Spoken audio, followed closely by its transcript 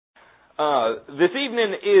This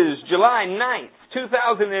evening is July 9th,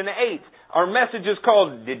 2008. Our message is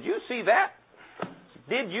called, Did You See That?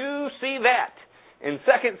 Did you see that? In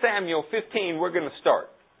 2 Samuel 15, we're going to start.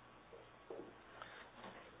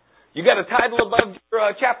 You got a title above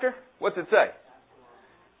your chapter? What's it say?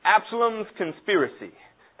 Absalom's Conspiracy.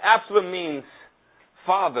 Absalom means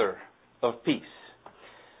father of peace.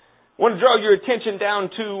 I want to draw your attention down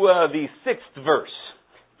to the 6th verse.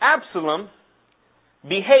 Absalom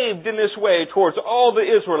behaved in this way towards all the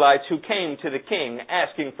Israelites who came to the king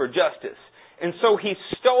asking for justice. And so he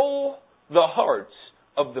stole the hearts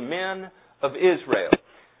of the men of Israel.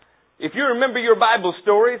 If you remember your Bible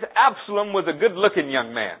stories, Absalom was a good-looking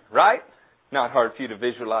young man, right? Not hard for you to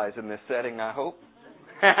visualize in this setting, I hope.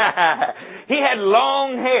 He had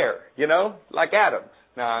long hair, like Adam's.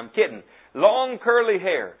 No, I'm kidding. Long curly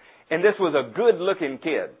hair. And this was a good-looking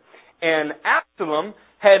kid. And Absalom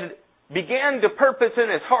had began to purpose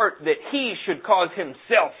in his heart that he should cause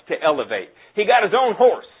himself to elevate. He got his own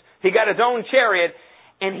horse. He got his own chariot.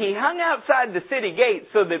 And he hung outside the city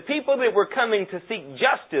gate so that people that were coming to seek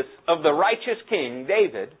justice of the righteous king,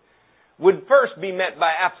 David, would first be met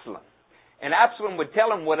by Absalom. And Absalom would tell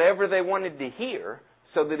them whatever they wanted to hear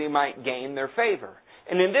so that he might gain their favor.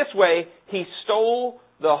 And in this way, he stole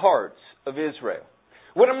the hearts of Israel.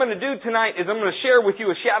 What I'm going to do tonight is I'm going to share with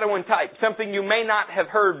you a shadow and type, something you may not have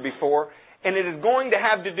heard before, and it is going to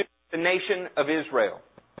have to do with the nation of Israel.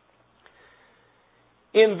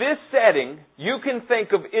 In this setting, you can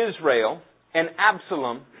think of Israel and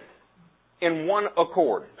Absalom in one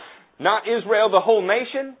accord. Not Israel, the whole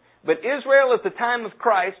nation, but Israel at the time of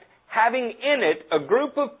Christ, having in it a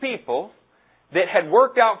group of people that had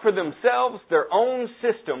worked out for themselves their own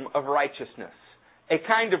system of righteousness. A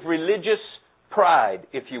kind of religious pride,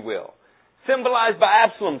 if you will. Symbolized by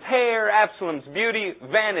Absalom's hair, Absalom's beauty,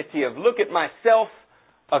 vanity of look at my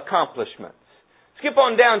self-accomplishments. Skip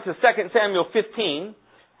on down to 2 Samuel 15,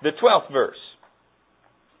 the 12th verse.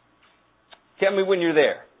 Tell me when you're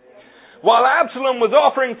there. While Absalom was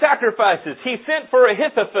offering sacrifices, he sent for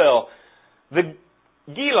Ahithophel, the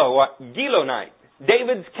Gilonite,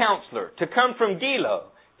 David's counselor, to come from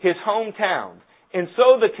Gilo, his hometown. And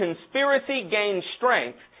so the conspiracy gained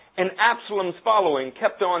strength, and Absalom's following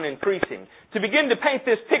kept on increasing. To begin to paint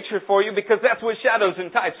this picture for you, because that's what shadows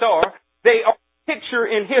and types are, they are a picture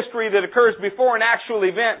in history that occurs before an actual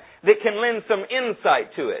event that can lend some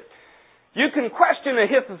insight to it. You can question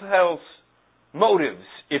Ahithophel's motives,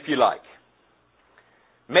 if you like.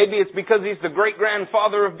 Maybe it's because he's the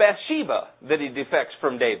great-grandfather of Bathsheba that he defects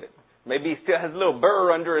from David. Maybe he still has a little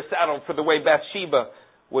burr under his saddle for the way Bathsheba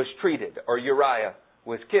was treated or Uriah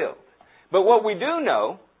was killed. But what we do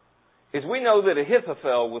know is we know that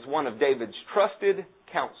Ahithophel was one of David's trusted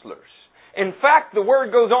counselors. In fact, the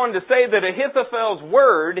word goes on to say that Ahithophel's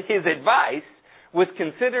word, his advice, was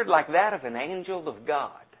considered like that of an angel of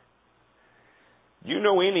God. Do you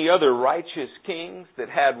know any other righteous kings that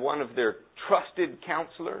had one of their trusted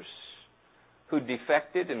counselors who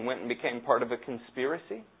defected and went and became part of a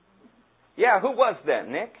conspiracy? Yeah, who was that,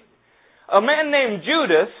 Nick? A man named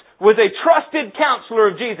Judas was a trusted counselor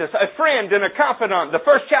of Jesus, a friend and a confidant. The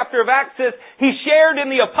first chapter of Acts says he shared in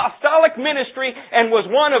the apostolic ministry and was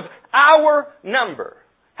one of our number.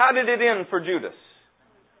 How did it end for Judas?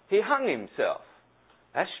 He hung himself.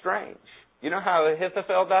 That's strange. You know how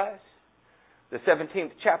Ahithophel dies? The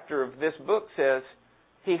 17th chapter of this book says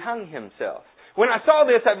he hung himself. When I saw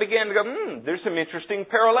this, I began to go, there's some interesting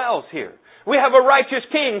parallels here. We have a righteous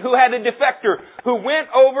king who had a defector who went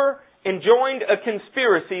over and joined a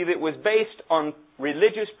conspiracy that was based on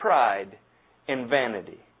religious pride and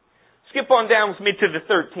vanity. Skip on down with me to the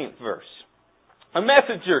 13th verse. A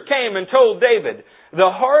messenger came and told David, the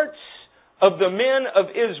hearts of the men of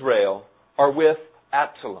Israel are with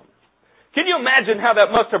Absalom. Can you imagine how that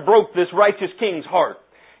must have broke this righteous king's heart?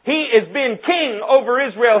 He has been king over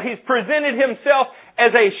Israel. He's presented himself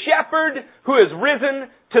as a shepherd who has risen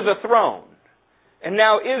to the throne. And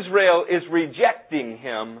now Israel is rejecting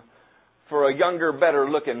him for a younger,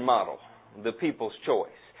 better-looking model, the people's choice.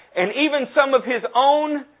 And even some of his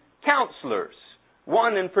own counselors,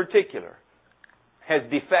 one in particular, has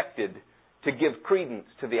defected to give credence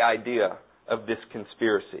to the idea of this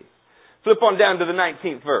conspiracy. Flip on down to the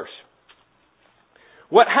 19th verse.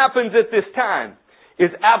 What happens at this time is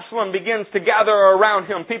Absalom begins to gather around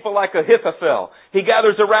him people like Ahithophel. He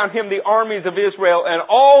gathers around him the armies of Israel, and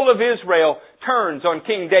all of Israel turns on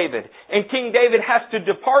King David. And King David has to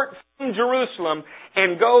depart from Jerusalem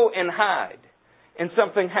and go and hide. And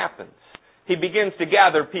something happens. He begins to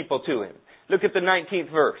gather people to him. Look at the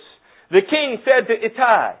 19th verse. The king said to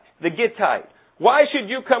Ittai, the Gittite, "Why should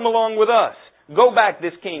you come along with us? Go back,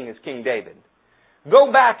 this king is King David.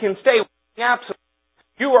 Go back and stay with King Absalom.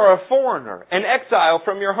 You are a foreigner, an exile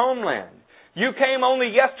from your homeland. You came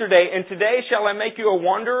only yesterday, and today shall I make you a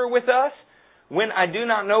wanderer with us, when I do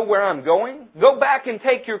not know where I'm going? Go back and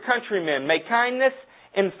take your countrymen. May kindness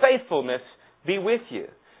and faithfulness be with you.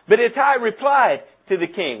 But Ittai replied to the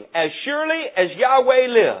king, as surely as Yahweh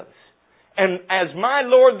lives, and as my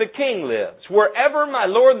lord the king lives, wherever my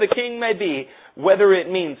lord the king may be, whether it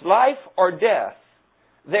means life or death,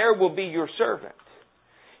 there will be your servant.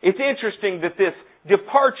 It's interesting that this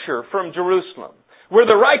departure from Jerusalem, where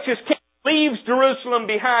the righteous king leaves Jerusalem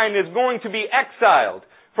behind, is going to be exiled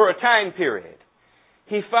for a time period.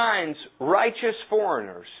 He finds righteous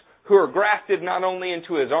foreigners who are grafted not only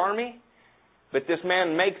into his army, but this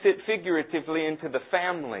man makes it figuratively into the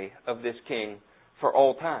family of this king for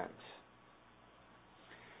all times.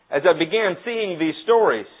 As I began seeing these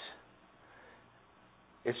stories,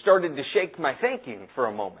 it started to shake my thinking for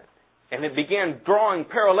a moment. And it began drawing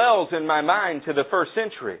parallels in my mind to the first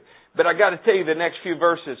century. But I got to tell you, the next few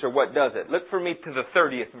verses are what does it. Look for me to the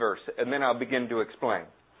 30th verse, and then I'll begin to explain.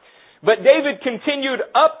 But David continued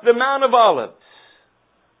up the Mount of Olives,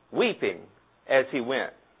 weeping as he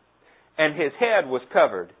went. And his head was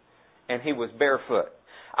covered, and he was barefoot.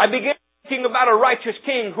 I began thinking about a righteous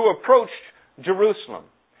king who approached Jerusalem.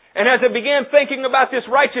 And as I began thinking about this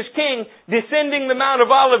righteous king descending the Mount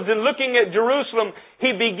of Olives and looking at Jerusalem,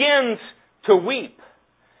 he begins to weep.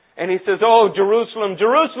 And he says, oh, Jerusalem,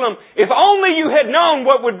 Jerusalem, if only you had known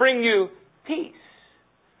what would bring you peace.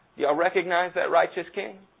 Do y'all recognize that righteous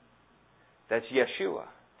king? That's Yeshua.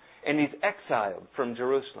 And he's exiled from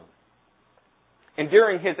Jerusalem. And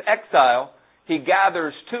during his exile, he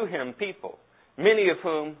gathers to him people, many of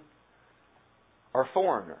whom are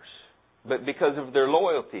foreigners. But because of their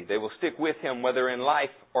loyalty, they will stick with him whether in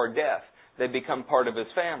life or death. They become part of his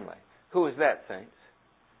family. Who is that, saints?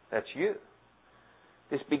 That's you.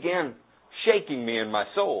 This began shaking me in my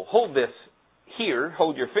soul. Hold this here,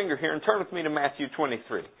 hold your finger here, and turn with me to Matthew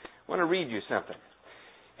 23. I want to read you something.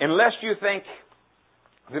 Unless you think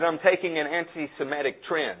that I'm taking an anti-Semitic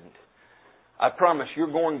trend, I promise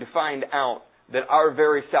you're going to find out that our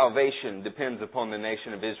very salvation depends upon the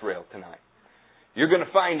nation of Israel tonight. You're going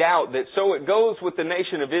to find out that so it goes with the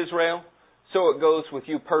nation of Israel, so it goes with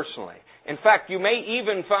you personally. In fact, you may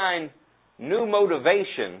even find new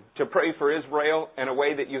motivation to pray for Israel in a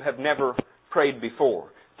way that you have never prayed before.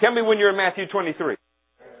 Tell me when you're in Matthew 23.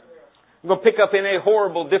 I'm going to pick up in a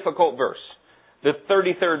horrible, difficult verse. The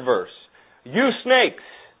 33rd verse. You snakes,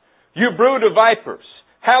 you brood of vipers,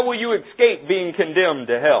 how will you escape being condemned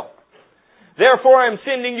to hell? Therefore I am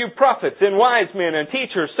sending you prophets and wise men and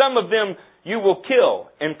teachers. Some of them you will kill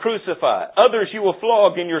and crucify. Others you will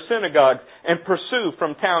flog in your synagogues and pursue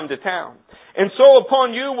from town to town. And so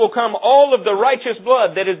upon you will come all of the righteous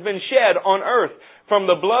blood that has been shed on earth, from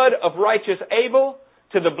the blood of righteous Abel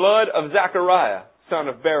to the blood of Zechariah, son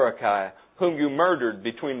of Berechiah, whom you murdered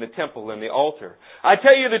between the temple and the altar. I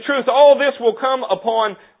tell you the truth, all this will come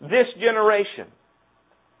upon this generation.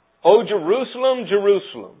 O Jerusalem,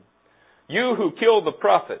 Jerusalem, you who kill the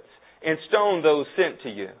prophets and stone those sent to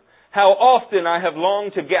you. How often I have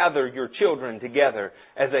longed to gather your children together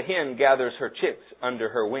as a hen gathers her chicks under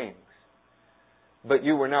her wings. But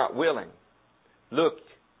you were not willing. Look,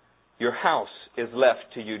 your house is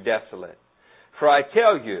left to you desolate. For I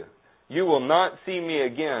tell you, you will not see me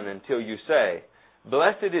again until you say,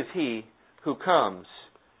 blessed is he who comes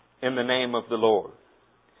in the name of the Lord.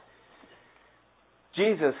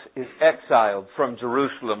 Jesus is exiled from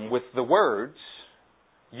Jerusalem with the words,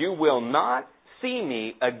 you will not see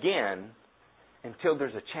me again until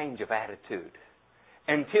there's a change of attitude.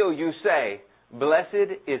 Until you say,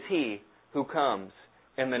 blessed is he who comes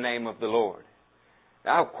in the name of the Lord.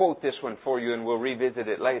 Now, I'll quote this one for you and we'll revisit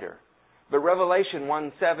it later. But Revelation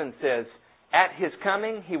 1:7 says, at his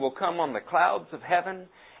coming he will come on the clouds of heaven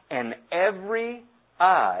and every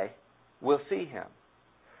eye will see him.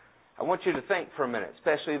 I want you to think for a minute,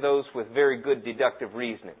 especially those with very good deductive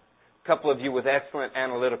reasoning. A couple of you with excellent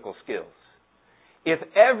analytical skills. If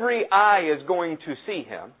every eye is going to see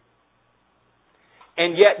him,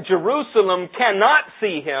 and yet Jerusalem cannot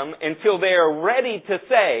see him until they are ready to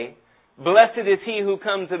say, blessed is he who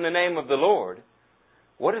comes in the name of the Lord,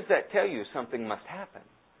 what does that tell you? Something must happen.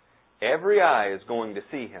 Every eye is going to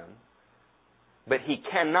see him, but he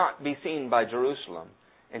cannot be seen by Jerusalem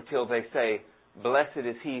until they say, blessed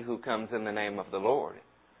is he who comes in the name of the Lord.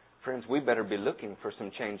 Friends, we better be looking for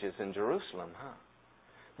some changes in Jerusalem, huh?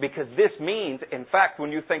 Because this means, in fact,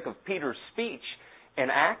 when you think of Peter's speech in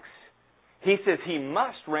Acts, he says he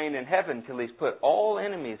must reign in heaven till he's put all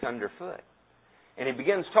enemies underfoot. And he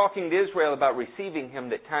begins talking to Israel about receiving him,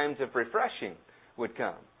 that times of refreshing would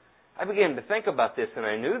come. I began to think about this, and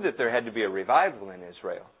I knew that there had to be a revival in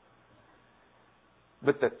Israel.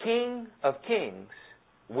 But the King of Kings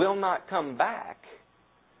will not come back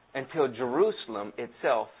until Jerusalem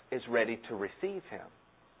itself is ready to receive him.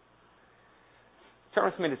 Turn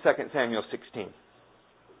with me to 2 Samuel 16.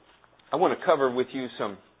 I want to cover with you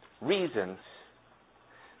some reasons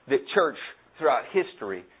that church throughout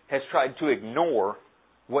history has tried to ignore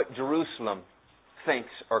what Jerusalem thinks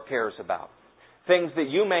or cares about. Things that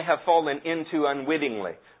you may have fallen into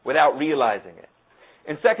unwittingly without realizing it.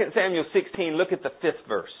 In 2 Samuel 16, look at the 5th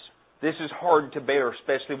verse. This is hard to bear,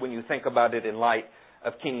 especially when you think about it in light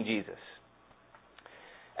of King Jesus.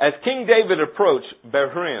 As King David approached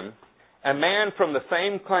Bahurim, a man from the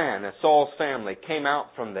same clan as Saul's family came out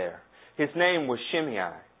from there. His name was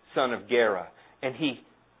Shimei, son of Gera, and he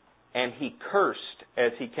cursed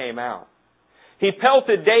as he came out. He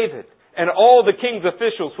pelted David and all the king's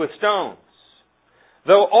officials with stones.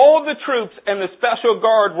 Though all the troops and the special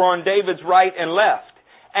guard were on David's right and left,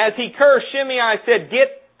 as he cursed, Shimei said,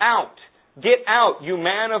 Get out, you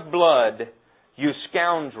man of blood, you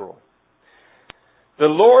scoundrel. The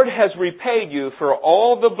Lord has repaid you for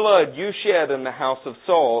all the blood you shed in the house of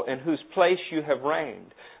Saul, in whose place you have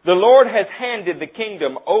reigned. The Lord has handed the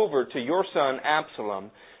kingdom over to your son Absalom.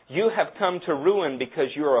 You have come to ruin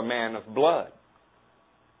because you are a man of blood.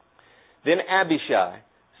 Then Abishai,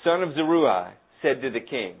 son of Zeruiah, said to the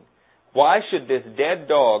king, Why should this dead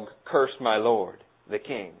dog curse my lord, the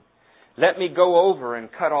king? Let me go over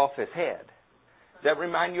and cut off his head. Does that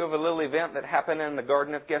remind you of a little event that happened in the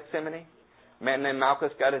Garden of Gethsemane? A man named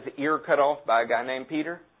Malchus got his ear cut off by a guy named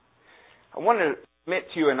Peter. I want to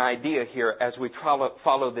submit to you an idea here as we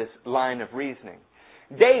follow this line of reasoning.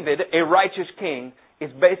 David, a righteous king,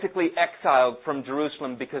 is basically exiled from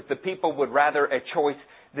Jerusalem because the people would rather a choice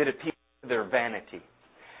that appeals to their vanity.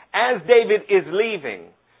 As David is leaving,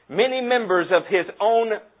 many members of his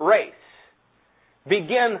own race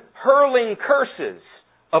begin hurling curses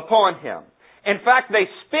upon him. In fact, they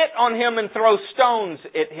spit on him and throw stones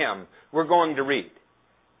at him. We're going to read.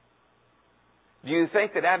 Do you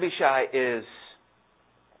think that Abishai is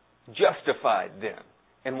justified then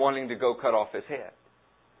in wanting to go cut off his head?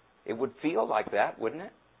 It would feel like that, wouldn't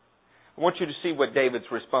it? I want you to see what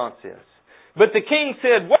David's response is. But the king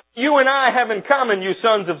said, What do you and I have in common, you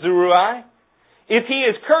sons of Zeruiah? If he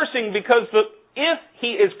is cursing because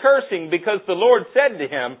the Lord said to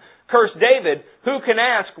him, Curse David, who can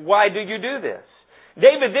ask, Why do you do this?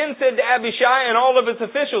 David then said to Abishai and all of his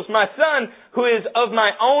officials, My son, who is of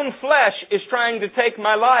my own flesh, is trying to take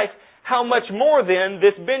my life. How much more then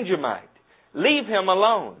this Benjamite? Leave him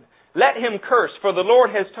alone. Let him curse, for the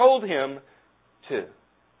Lord has told him to.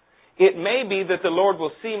 It may be that the Lord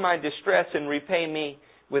will see my distress and repay me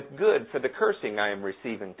with good for the cursing I am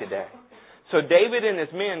receiving today. So David and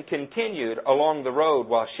his men continued along the road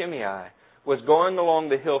while Shimei was going along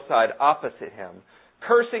the hillside opposite him,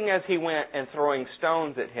 cursing as he went and throwing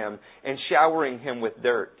stones at him and showering him with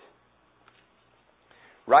dirt.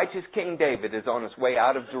 Righteous King David is on his way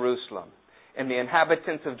out of Jerusalem, and the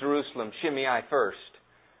inhabitants of Jerusalem, Shimei first,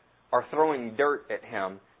 are throwing dirt at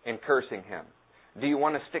him and cursing him. Do you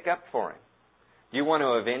want to stick up for him? Do you want to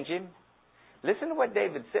avenge him? Listen to what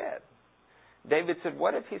David said. David said,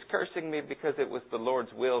 What if he's cursing me because it was the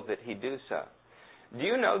Lord's will that he do so? Do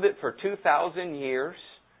you know that for 2,000 years,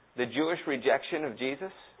 the Jewish rejection of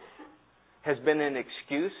Jesus has been an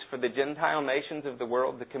excuse for the Gentile nations of the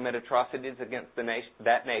world to commit atrocities against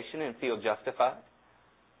that nation and feel justified?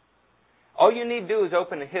 All you need to do is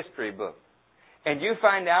open a history book, and you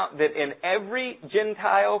find out that in every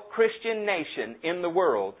Gentile Christian nation in the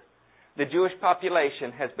world, the Jewish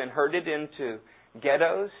population has been herded into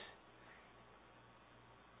ghettos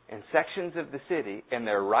and sections of the city, and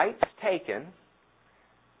their rights taken,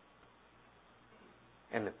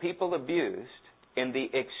 and the people abused, and the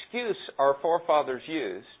excuse our forefathers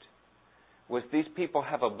used was these people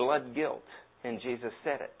have a blood guilt, and Jesus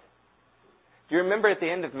said it. Do you remember at the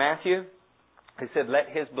end of Matthew, he said, Let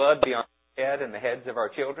his blood be on our head and the heads of our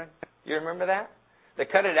children? Do you remember that? They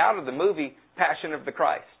cut it out of the movie Passion of the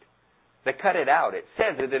Christ. They cut it out. It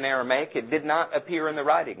says it in Aramaic. It did not appear in the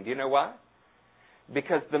writing. Do you know why?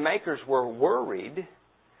 Because the makers were worried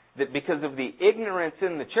that because of the ignorance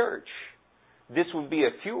in the church, this would be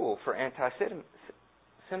a fuel for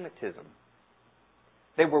anti-Semitism.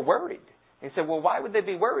 They were worried. He said, well, why would they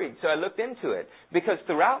be worried? So I looked into it. Because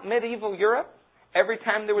throughout medieval Europe, every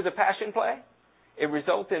time there was a passion play, it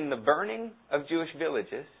resulted in the burning of Jewish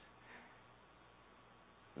villages,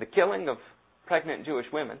 the killing of pregnant Jewish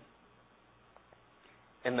women,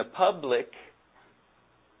 and the public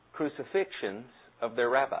crucifixions of their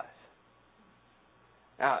rabbis.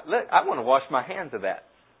 Now, I want to wash my hands of that.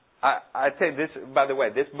 I tell you this, by the way,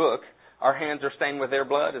 this book, Our Hands Are Stained with Their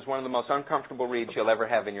Blood, is one of the most uncomfortable reads you'll ever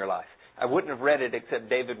have in your life. I wouldn't have read it except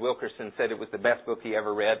David Wilkerson said it was the best book he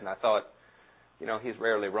ever read, and I thought, he's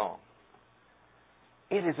rarely wrong.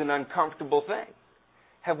 It is an uncomfortable thing.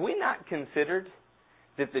 Have we not considered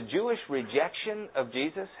that the Jewish rejection of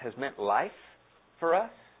Jesus has meant life for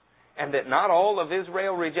us? And that not all of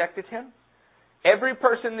Israel rejected Him? Every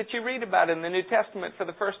person that you read about in the New Testament for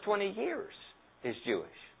the first 20 years is Jewish.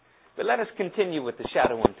 But let us continue with the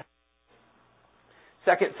shadow and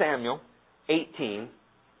time. 2 Samuel 18.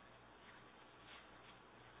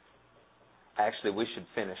 Actually, we should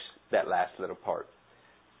finish that last little part.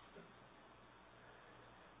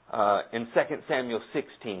 In 2 Samuel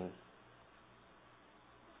 16,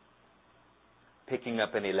 picking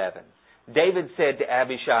up in 11. David said to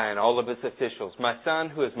Abishai and all of his officials, "My son,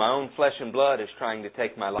 who is my own flesh and blood, is trying to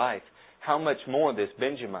take my life. How much more this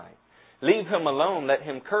Benjamite? Leave him alone. Let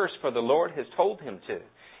him curse, for the Lord has told him to.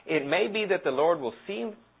 It may be that the Lord will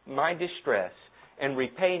see my distress and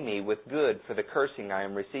repay me with good for the cursing I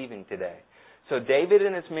am receiving today." So David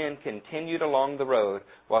and his men continued along the road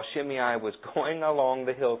while Shimei was going along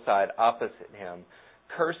the hillside opposite him,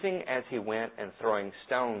 cursing as he went and throwing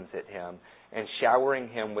stones at him and showering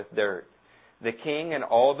him with dirt. The king and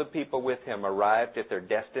all the people with him arrived at their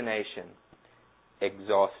destination,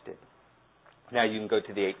 exhausted. Now you can go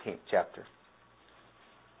to the 18th chapter.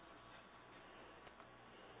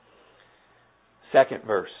 Second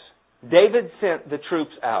verse. David sent the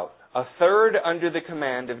troops out, a third under the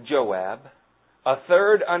command of Joab, a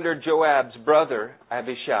third under Joab's brother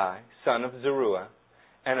Abishai, son of Zeruiah,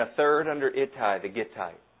 and a third under Ittai the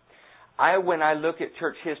Gittite. When I look at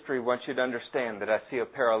church history, I want you to understand that I see a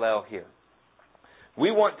parallel here. We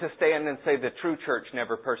want to stand and say the true church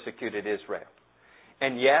never persecuted Israel.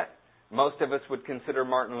 And yet, most of us would consider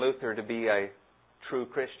Martin Luther to be a true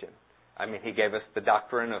Christian. He gave us the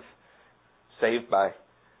doctrine of saved by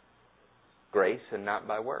grace and not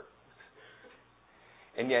by works.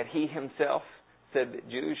 And yet he himself said that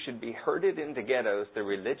Jews should be herded into ghettos, their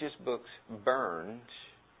religious books burned,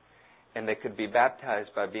 and they could be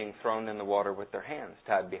baptized by being thrown in the water with their hands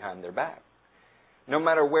tied behind their back. No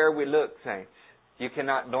matter where we look, saints, you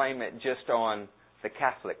cannot blame it just on the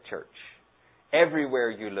Catholic Church.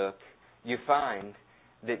 Everywhere you look, you find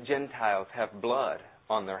that Gentiles have blood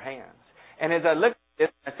on their hands. And as I looked at this,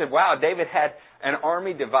 I said, wow, David had an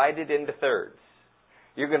army divided into thirds.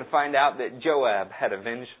 You're going to find out that Joab had a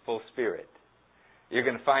vengeful spirit. You're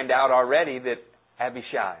going to find out already that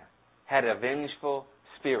Abishai had a vengeful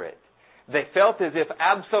spirit. They felt as if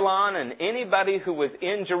Absalom and anybody who was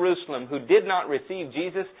in Jerusalem who did not receive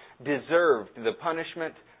Jesus deserved the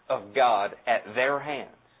punishment of God at their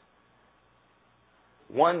hands.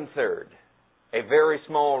 1/3, a very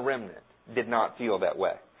small remnant, did not feel that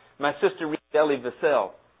way. My sister reads Elie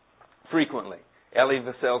Wiesel frequently. Elie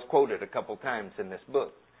Wiesel's quoted a couple times in this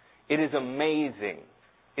book. It is amazing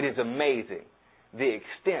the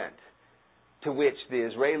extent to which the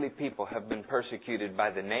Israeli people have been persecuted by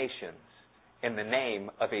the nations in the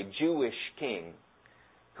name of a Jewish king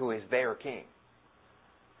who is their king.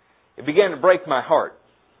 It began to break my heart.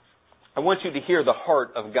 I want you to hear the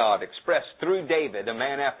heart of God expressed through David, a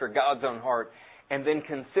man after God's own heart, and then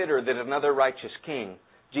consider that another righteous king,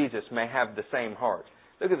 Jesus, may have the same heart.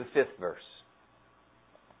 Look at the 5th verse.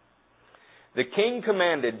 The king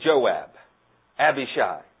commanded Joab,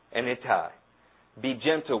 Abishai, and Ittai, "Be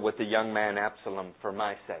gentle with the young man Absalom for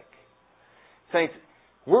my sake." Saints,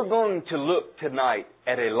 we're going to look tonight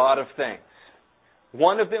at a lot of things.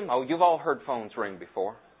 One of them, you've all heard phones ring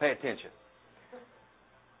before. Pay attention.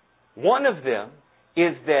 One of them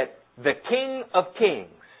is that the King of Kings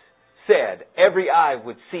said every eye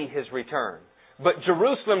would see His return. But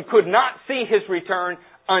Jerusalem could not see His return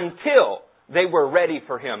until they were ready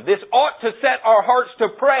for Him. This ought to set our hearts to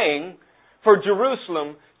praying for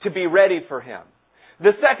Jerusalem to be ready for Him.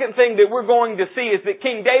 The second thing that we're going to see is that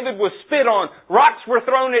King David was spit on. Rocks were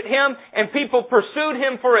thrown at him and people pursued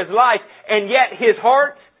him for his life. And yet his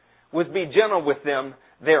heart was be gentle with them.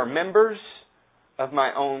 They are members of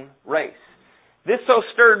my own race. This so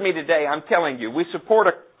stirred me today, I'm telling you. We support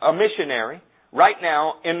a missionary right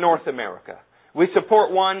now in North America. We support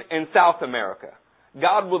one in South America.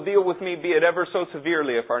 God will deal with me, be it ever so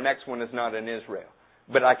severely, if our next one is not in Israel.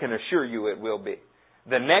 But I can assure you it will be.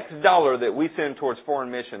 The next dollar that we send towards foreign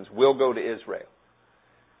missions will go to Israel.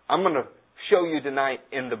 I'm going to show you tonight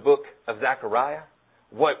in the book of Zechariah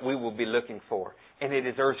what we will be looking for. And it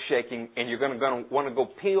is earth-shaking, and you're going to want to go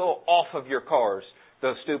peel off of your cars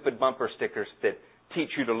those stupid bumper stickers that teach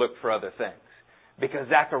you to look for other things. Because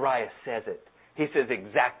Zechariah says it. He says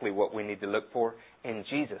exactly what we need to look for, and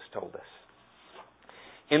Jesus told us.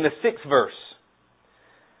 In the 6th verse,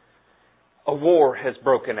 a war has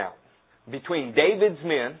broken out between David's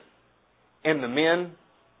men and the men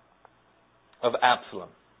of Absalom.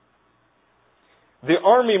 The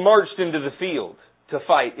army marched into the field to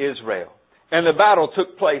fight Israel, and the battle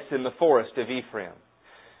took place in the forest of Ephraim.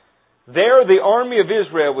 There the army of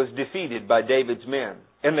Israel was defeated by David's men,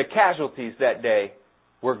 and the casualties that day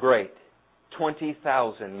were great,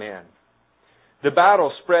 20,000 men. The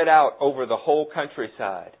battle spread out over the whole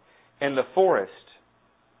countryside, and the forest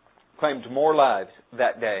claimed more lives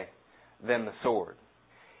that day than the sword.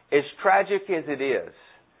 As tragic as it is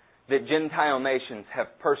that Gentile nations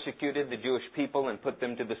have persecuted the Jewish people and put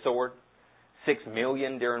them to the sword, 6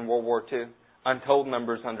 million during World War II, untold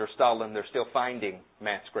numbers under Stalin, they're still finding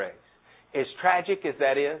mass graves. As tragic as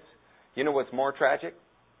that is, you know what's more tragic?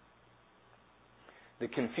 The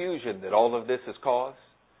confusion that all of this has caused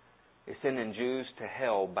is sending Jews to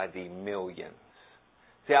hell by the millions.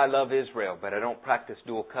 See, I love Israel, but I don't practice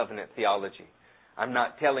dual covenant theology. I'm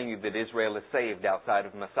not telling you that Israel is saved outside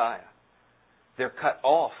of Messiah. They're cut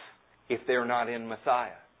off if they're not in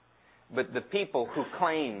Messiah. But the people who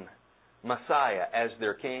claim Messiah as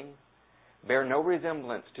their king bear no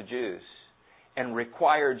resemblance to Jews and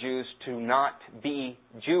require Jews to not be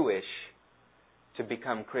Jewish to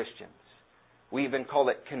become Christians. We even call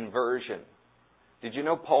it conversion. Did you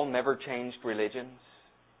know Paul never changed religions?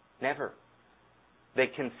 Never. They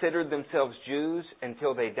considered themselves Jews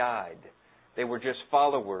until they died. They were just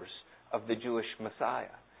followers of the Jewish Messiah.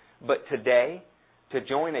 But today, to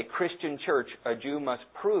join a Christian church, a Jew must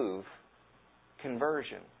prove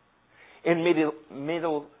conversion. In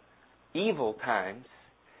medieval times,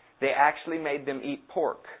 they actually made them eat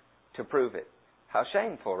pork to prove it. How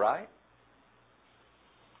shameful, right?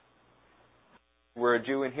 We're a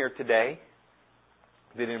Jew in here today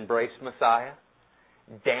that embraced Messiah,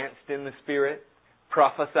 danced in the Spirit,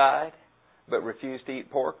 prophesied, but refused to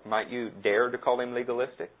eat pork. Might you dare to call him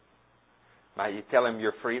legalistic? Might you tell him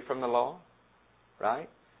you're free from the law? Right?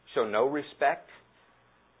 Show no respect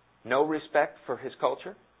for his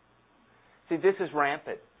culture? See, this is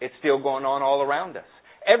rampant. It's still going on all around us.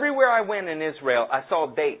 Everywhere I went in Israel, I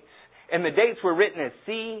saw dates. And the dates were written as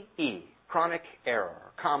CE, Chronic Era,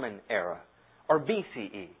 or Common Era, or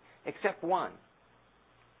BCE, except one.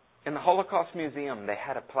 In the Holocaust Museum, they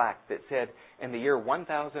had a plaque that said, in the year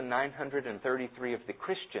 1933 of the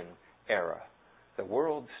Christian era, the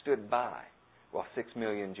world stood by while 6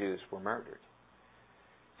 million Jews were murdered.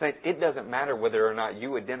 So it doesn't matter whether or not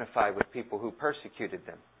you identify with people who persecuted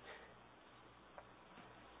them.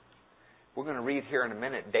 We're going to read here in a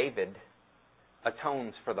minute, David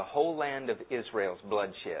atones for the whole land of Israel's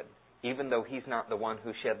bloodshed, even though he's not the one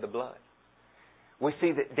who shed the blood. We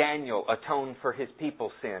see that Daniel atoned for his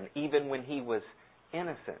people's sin, even when he was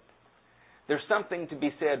innocent. There's something to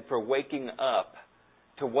be said for waking up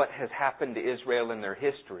to what has happened to Israel in their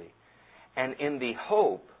history, and in the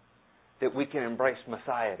hope that we can embrace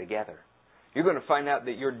Messiah together. You're going to find out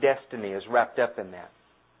that your destiny is wrapped up in that.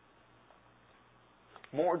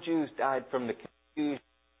 More Jews died from the confusion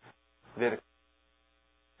than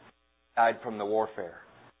died from the warfare.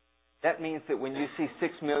 That means that when you see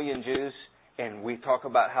 6 million Jews, and we talk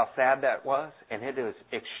about how sad that was, and it is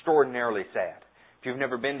extraordinarily sad. If you've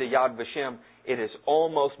never been to Yad Vashem, it is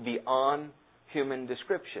almost beyond human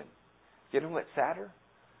description. You know what's sadder?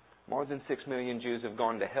 More than 6 million Jews have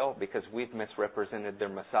gone to hell because we've misrepresented their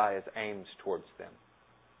Messiah's aims towards them.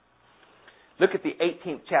 Look at the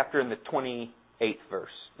 18th chapter and the 28th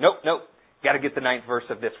verse. Nope. Got to get the 9th verse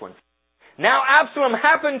of this one. Now Absalom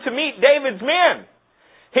happened to meet David's men.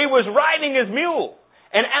 He was riding his mule.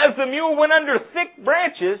 And as the mule went under thick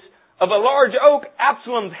branches of a large oak,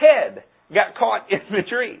 Absalom's head got caught in the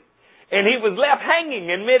tree. And he was left hanging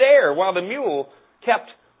in midair while the mule kept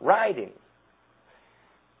riding.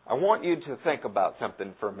 I want you to think about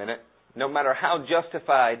something for a minute. No matter how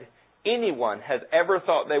justified anyone has ever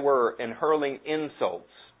thought they were in hurling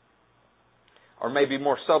insults, or maybe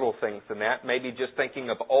more subtle things than that, maybe just thinking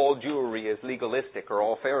of all Jewry as legalistic or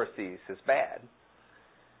all Pharisees as bad.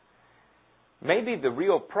 Maybe the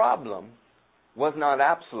real problem was not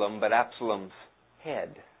Absalom, but Absalom's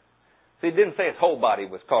head. See, it didn't say his whole body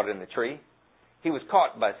was caught in the tree. He was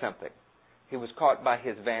caught by something. He was caught by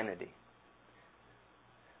his vanity.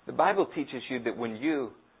 The Bible teaches you that when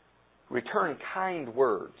you return kind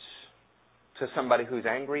words to somebody who's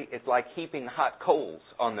angry, it's like heaping hot coals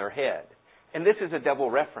on their head. And this is a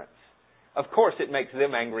double reference. Of course, it makes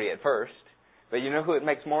them angry at first. But you know who it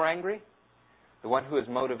makes more angry? the one who has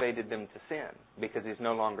motivated them to sin because he's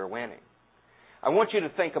no longer winning. I want you to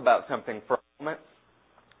think about something for a moment.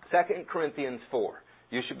 2 Corinthians 4.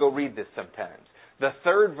 You should go read this sometimes. The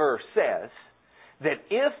 3rd verse says that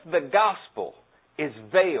if the gospel is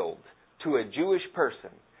veiled to a Jewish person,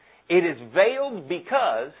 it is veiled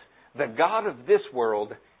because the God of this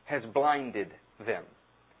world has blinded them.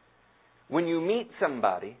 When you meet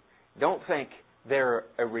somebody, don't think they're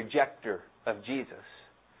a rejecter of Jesus.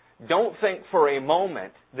 Don't think for a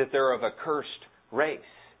moment that they're of a cursed race.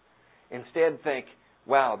 Instead think,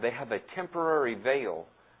 wow, they have a temporary veil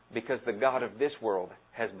because the God of this world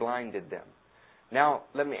has blinded them. Now,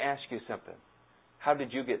 let me ask you something. How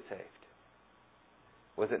did you get saved?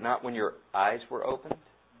 Was it not when your eyes were opened?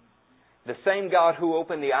 The same God who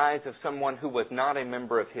opened the eyes of someone who was not a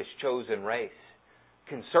member of His chosen race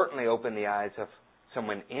can certainly open the eyes of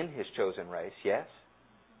someone in His chosen race, yes?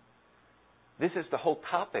 This is the whole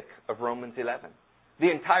topic of Romans 11.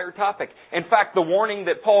 The entire topic. In fact, the warning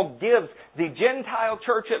that Paul gives the Gentile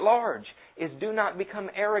church at large is do not become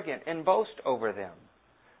arrogant and boast over them,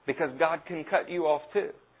 because God can cut you off too.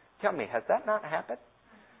 Tell me, has that not happened?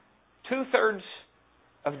 2/3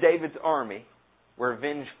 of David's army were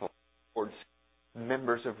vengeful towards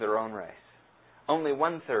members of their own race. Only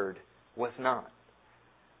 1/3 was not.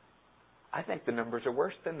 I think the numbers are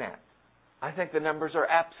worse than that. I think the numbers are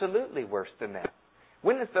absolutely worse than that.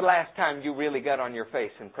 When is the last time you really got on your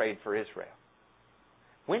face and prayed for Israel?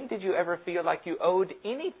 When did you ever feel like you owed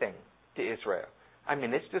anything to Israel? I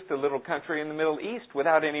mean, it's just a little country in the Middle East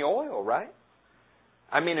without any oil, right?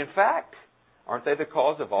 I mean, in fact, aren't they the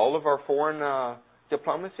cause of all of our foreign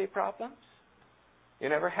diplomacy problems? You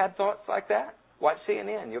never had thoughts like that? Watch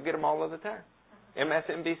CNN. You'll get them all of the time.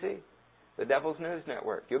 MSNBC, the Devil's News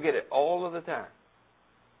Network. You'll get it all of the time.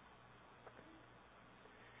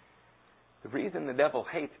 The reason the devil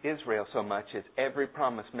hates Israel so much is every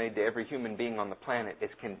promise made to every human being on the planet is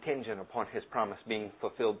contingent upon his promise being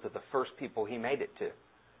fulfilled to the first people he made it to,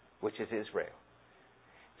 which is Israel.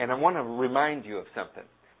 And I want to remind you of something.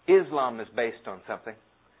 Islam is based on something.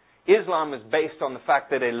 Islam is based on the fact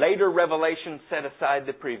that a later revelation set aside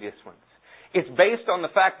the previous ones. It's based on the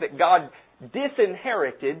fact that God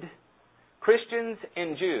disinherited Christians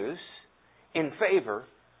and Jews in favor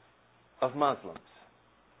of Muslims.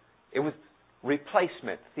 It was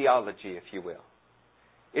replacement theology, if you will.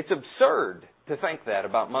 It's absurd to think that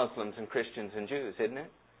about Muslims and Christians and Jews, isn't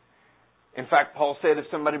it? In fact, Paul said if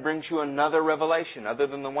somebody brings you another revelation other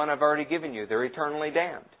than the one I've already given you, they're eternally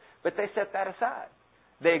damned. But they set that aside.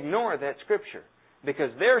 They ignore that scripture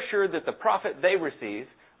because they're sure that the prophet they receive,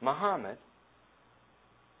 Muhammad,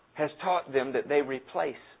 has taught them that they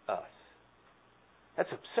replace us.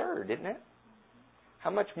 That's absurd, isn't it? How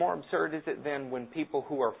much more absurd is it then when people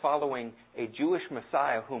who are following a Jewish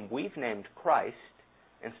Messiah whom we've named Christ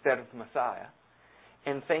instead of Messiah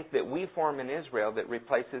and think that we form an Israel that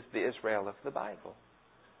replaces the Israel of the Bible?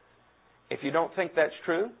 If you don't think that's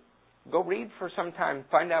true, go read for some time.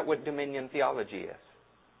 Find out what dominion theology is.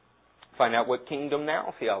 Find out what kingdom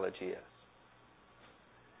now theology is.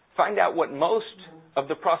 Find out what most of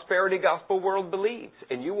the prosperity gospel world believes,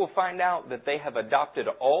 and you will find out that they have adopted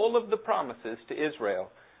all of the promises to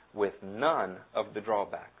Israel with none of the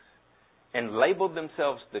drawbacks and labeled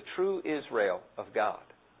themselves the true Israel of God.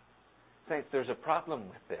 Saints, there's a problem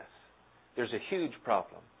with this. There's a huge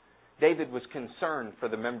problem. David was concerned for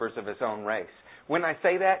the members of his own race. When I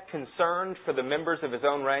say that, concerned for the members of his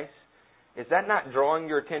own race, is that not drawing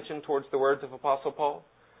your attention towards the words of Apostle Paul,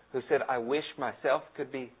 who said, I wish myself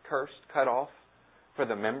could be cursed, cut off for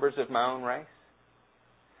the members of my own race?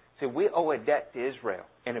 See, we owe a debt to Israel.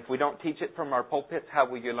 And if we don't teach it from our pulpits, how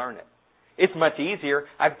will you learn it? It's much easier.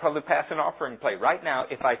 I'd probably pass an offering plate right now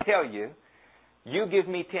if I tell you, you give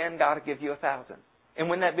me 10, God will give you 1,000. And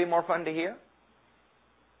wouldn't that be more fun to hear?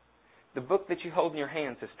 The book that you hold in your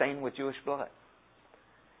hands is stained with Jewish blood.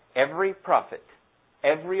 Every prophet,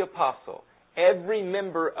 every apostle, every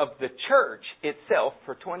member of the church itself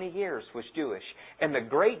for 20 years was Jewish. And the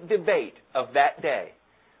great debate of that day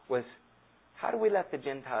was, how do we let the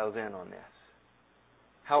Gentiles in on this?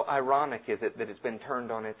 How ironic is it that it's been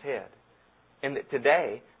turned on its head? And that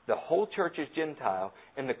today, the whole church is Gentile.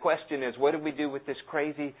 And the question is, what do we do with this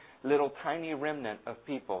crazy little tiny remnant of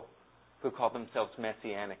people who call themselves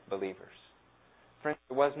Messianic believers? Friends,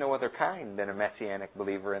 there was no other kind than a Messianic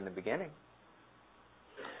believer in the beginning.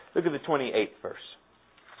 Look at the 28th verse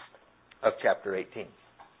of chapter 18.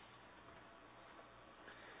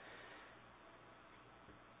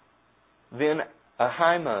 Then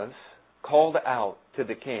Ahimaaz called out to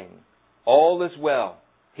the king, all is well.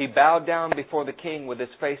 he bowed down before the king with his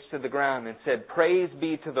face to the ground and said, "Praise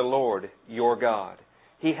be to the Lord your God.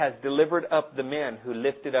 He has delivered up the men who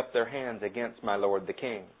lifted up their hands against my lord the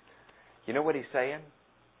king." You know what he's saying?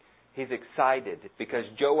 He's excited because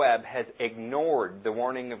Joab has ignored the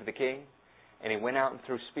warning of the king, and he went out and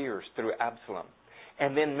threw spears through Absalom.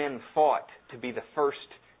 And then men fought to be the first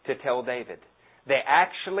to tell David. They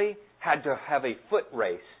actually had to have a foot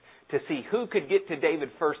race to see who could get to David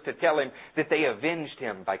first to tell him that they avenged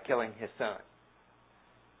him by killing his son.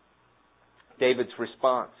 David's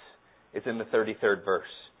response is in the 33rd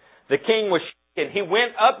verse. The king was shaken. He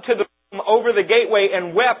went up to the room over the gateway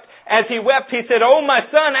and wept. As he wept, he said, "Oh, my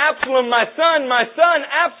son Absalom, my son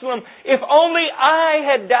Absalom, if only I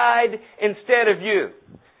had died instead of you."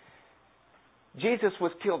 Jesus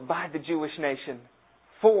was killed by the Jewish nation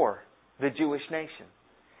for the Jewish nation.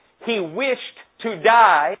 He wished to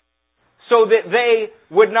die so that they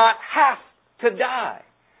would not have to die.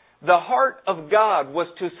 The heart of God was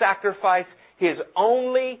to sacrifice His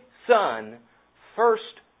only Son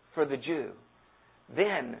first for the Jew,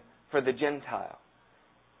 then for the Gentile.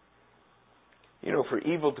 You know, for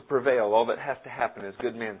evil to prevail, all that has to happen is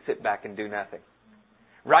good men sit back and do nothing.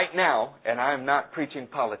 Right now, and I'm not preaching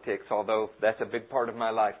politics, although that's a big part of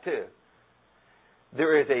my life too,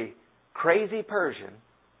 there is a crazy Persian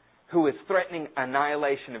who is threatening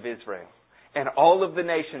annihilation of Israel. And all of the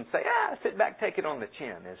nations say, sit back, take it on the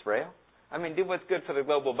chin, Israel. I mean, do what's good for the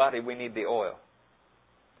global body. We need the oil.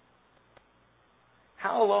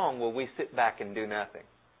 How long will we sit back and do nothing?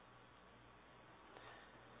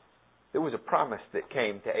 There was a promise that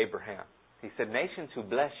came to Abraham. He said, nations who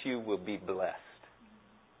bless you will be blessed.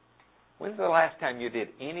 When's the last time you did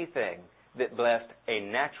anything that blessed a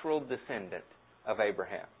natural descendant of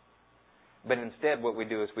Abraham? But instead what we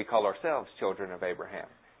do is we call ourselves children of Abraham.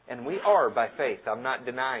 And we are by faith. I'm not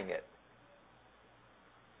denying it.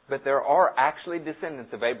 But there are actually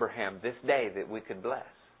descendants of Abraham this day that we could bless.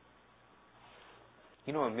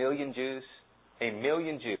 You know, 1 million Jews,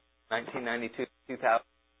 1992, 2000,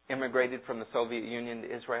 immigrated from the Soviet Union to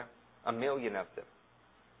Israel. 1 million of them.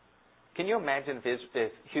 Can you imagine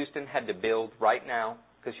if Houston had to build right now,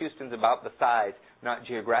 because Houston's about the size, not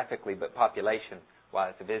geographically, but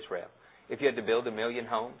population-wise, of Israel. If you had to build 1 million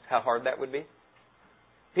homes, how hard that would be?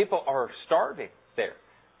 People are starving there.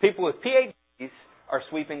 People with PhDs are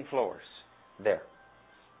sweeping floors there.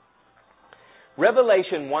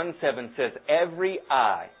 Revelation 1:7 says, every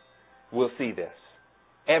eye will see this.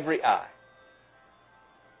 Every eye.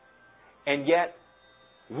 And yet,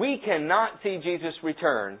 we cannot see Jesus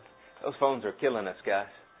return. Those phones are killing us, guys.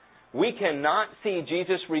 We cannot see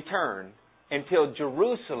Jesus return until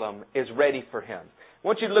Jerusalem is ready for Him. I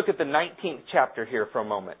want you to look at the 19th chapter here for a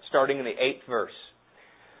moment, starting in the 8th verse.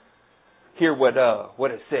 Hear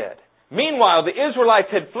what it said. Meanwhile, the Israelites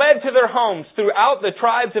had fled to their homes throughout the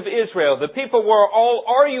tribes of Israel. The people were all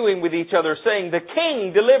arguing with each other, saying, "The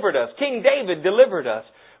king delivered us. King David delivered us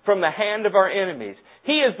from the hand of our enemies.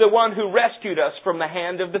 He is the one who rescued us from the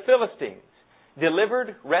hand of the Philistines."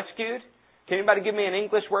 Delivered, rescued. Can anybody give me an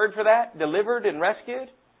English word for that? Delivered and rescued?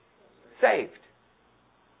 Saved.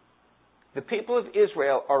 The people of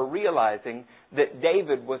Israel are realizing that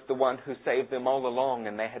David was the one who saved them all along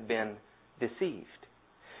and they had been deceived.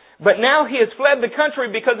 But now he has fled the country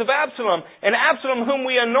because of Absalom. And Absalom, whom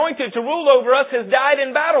we anointed to rule over us, has died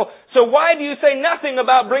in battle. So why do you say nothing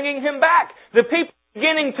about bringing him back? The people are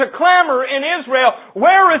beginning to clamor in Israel,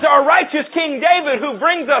 "Where is our righteous King David who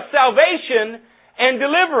brings us salvation and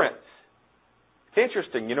deliverance?" It's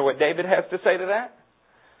interesting. You know what David has to say to that?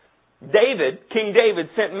 King David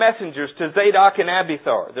sent messengers to Zadok and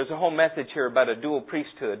Abiathar. There's a whole message here about a dual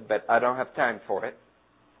priesthood, but I don't have time for it.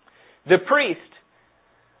 The priest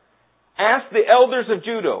asked the elders of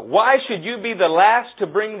Judah, "Why should you be the last to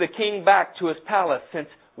bring the king back to his palace, since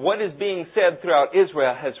what is being said throughout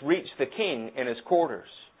Israel has reached the king in his quarters?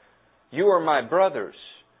 You are my brothers,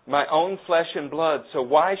 my own flesh and blood, so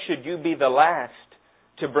why should you be the last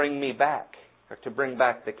to bring me back, or to bring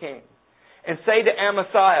back the king? And say to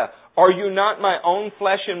Amaziah, are you not my own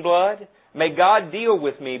flesh and blood? May God deal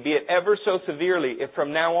with me, be it ever so severely, if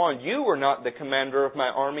from now on you are not the commander of my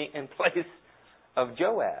army in place of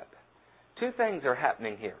Joab." Two things are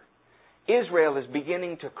happening here. Israel is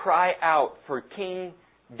beginning to cry out for King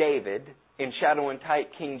David, in shadow and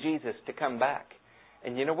type King Jesus, to come back.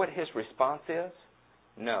 And you know what his response is?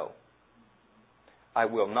 No. I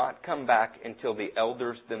will not come back until the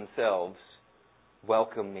elders themselves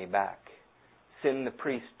welcome me back. Send the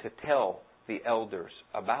priest to tell the elders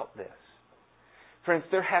about this. Friends,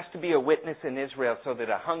 there has to be a witness in Israel so that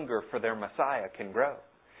a hunger for their Messiah can grow.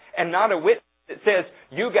 And not a witness that says,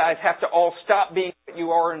 you guys have to all stop being what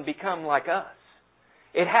you are and become like us.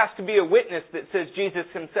 It has to be a witness that says Jesus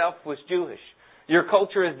himself was Jewish. Your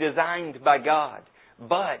culture is designed by God.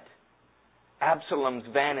 But Absalom's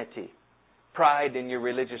vanity, pride in your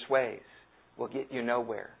religious ways, will get you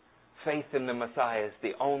nowhere. Faith in the Messiah is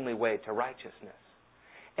the only way to righteousness.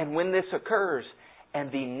 And when this occurs,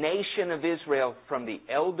 and the nation of Israel from the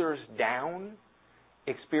elders down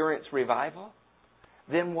experience revival,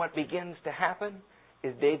 then what begins to happen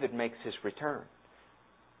is David makes his return.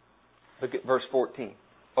 Look at verse 14.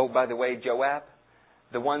 Oh, by the way, Joab,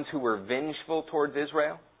 the ones who were vengeful towards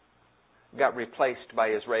Israel, got replaced by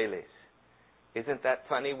Israelis. Isn't that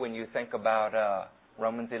funny when you think about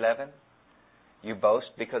Romans 11? You boast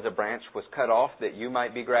because a branch was cut off that you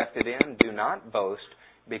might be grafted in. Do not boast,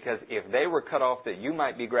 because if they were cut off that you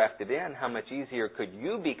might be grafted in, how much easier could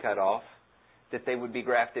you be cut off that they would be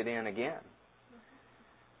grafted in again?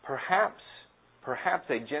 Perhaps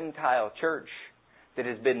a Gentile church that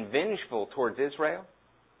has been vengeful towards Israel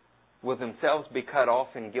will themselves be cut off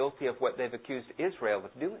and guilty of what they've accused Israel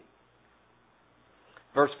of doing.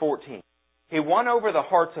 Verse 14. He won over the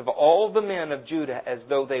hearts of all the men of Judah as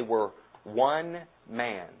though they were one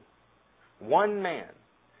man. One man.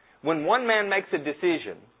 When one man makes a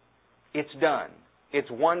decision, it's done. It's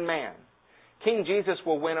one man. King Jesus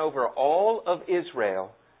will win over all of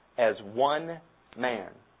Israel as one man.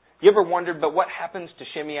 You ever wondered, but what happens to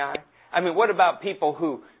Shimei? I mean, what about people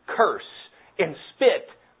who curse and spit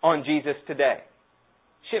on Jesus today?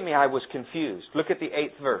 Shimei was confused. Look at the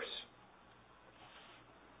 8th verse.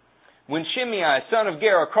 When Shimei, son of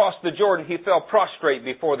Gera, crossed the Jordan, he fell prostrate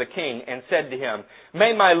before the king and said to him,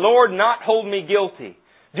 May my Lord not hold me guilty.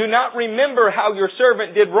 Do not remember how your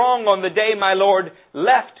servant did wrong on the day my Lord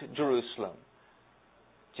left Jerusalem.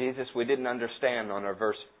 Jesus, we didn't understand on our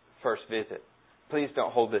first visit. Please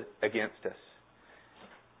don't hold it against us.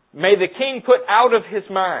 May the king put out of his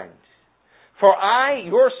mind, for I,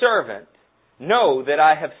 your servant, know that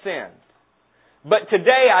I have sinned. But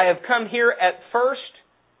today I have come here as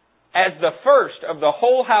the first of the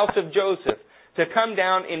whole house of Joseph, to come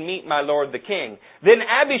down and meet my lord the king. Then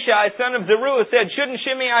Abishai, son of Zeruiah, said, Shouldn't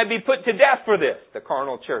Shimei be put to death for this? The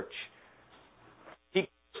carnal church. He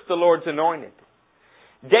cursed the Lord's anointed.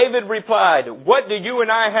 David replied, What do you and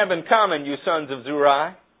I have in common, you sons of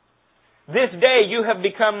Zeruiah? This day you have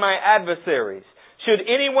become my adversaries. Should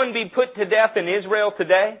anyone be put to death in Israel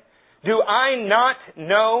today? Do I not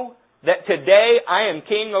know that today I am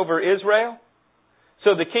king over Israel?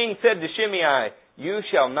 So the king said to Shimei, You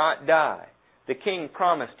shall not die. The king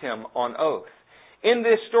promised him on oath. In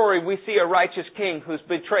this story, we see a righteous king who's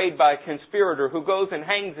betrayed by a conspirator, who goes and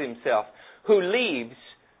hangs himself, who leaves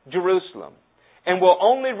Jerusalem, and will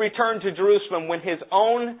only return to Jerusalem when his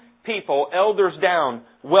own people, elders down,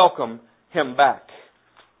 welcome him back.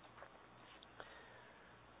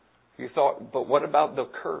 You thought, but what about the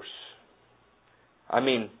curse? I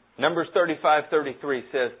mean, Numbers 35:33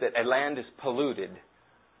 says that a land is polluted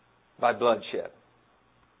by bloodshed.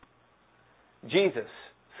 Jesus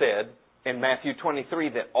said in Matthew 23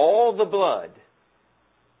 that all the blood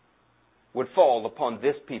would fall upon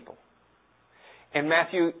this people. In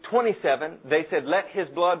Matthew 27, they said, Let his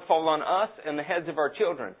blood fall on us and the heads of our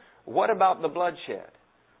children. What about the bloodshed?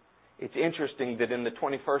 It's interesting that in the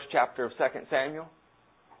 21st chapter of 2 Samuel,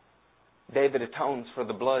 David atones for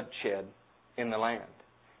the bloodshed in the land.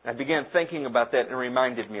 And I began thinking about that and it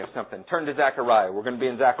reminded me of something. Turn to Zechariah. We're going to be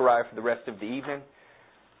in Zechariah for the rest of the evening,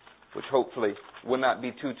 which hopefully will not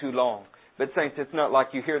be too long. But saints, it's not like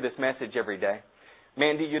you hear this message every day.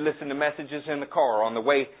 Mandy, you listen to messages in the car on the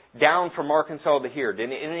way down from Arkansas to here. Did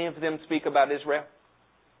any of them speak about Israel?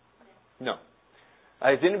 No.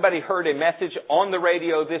 Has anybody heard a message on the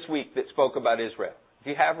radio this week that spoke about Israel? If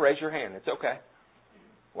you have, raise your hand. It's okay.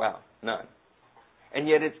 Wow, none. And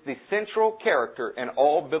yet it's the central character in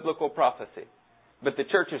all biblical prophecy. But the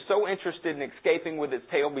church is so interested in escaping with its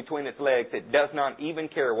tail between its legs, it does not even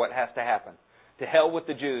care what has to happen. To hell with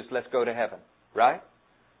the Jews, let's go to heaven. Right?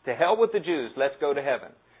 To hell with the Jews, let's go to heaven.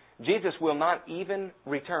 Jesus will not even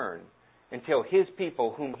return until his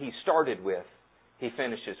people whom he started with, he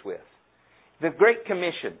finishes with. The Great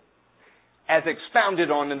Commission, as expounded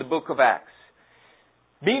on in the book of Acts.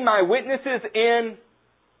 Be my witnesses in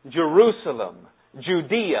Jerusalem,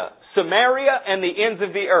 Judea, Samaria, and the ends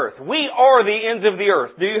of the earth. We are the ends of the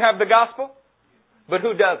earth. Do you have the gospel? But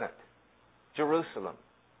who doesn't? Jerusalem.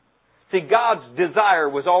 See, God's desire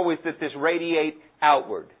was always that this radiate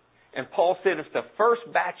outward. And Paul said if the first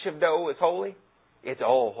batch of dough is holy, it's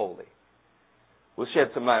all holy. We'll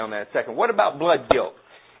shed some light on that in a second. What about blood guilt?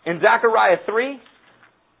 In Zechariah 3,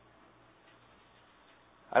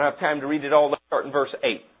 I don't have time to read it all. Let's start in verse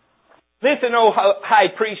 8. Listen, O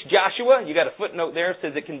high priest Joshua. You got a footnote there. It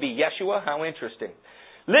says it can be Yeshua. How interesting.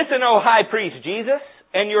 Listen, O high priest Jesus,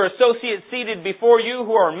 and your associates seated before you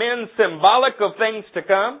who are men symbolic of things to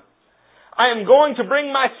come. I am going to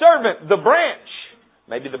bring my servant, the branch.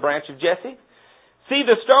 Maybe the branch of Jesse. See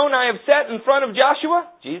the stone I have set in front of Joshua,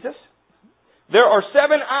 Jesus. There are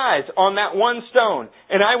 7 eyes on that one stone,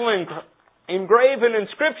 and I will engrave an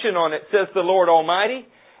inscription on it, says the Lord Almighty,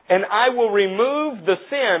 and I will remove the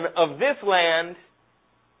sin of this land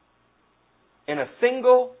in a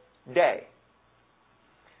single day.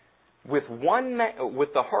 With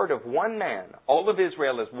the heart of one man, all of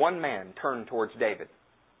Israel as one man turned towards David.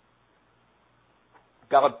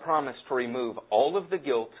 God promised to remove all of the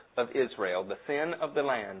guilt of Israel, the sin of the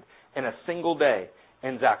land, in a single day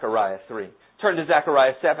in Zechariah 3. Turn to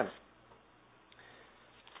Zechariah 7.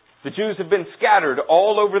 The Jews have been scattered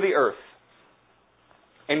all over the earth.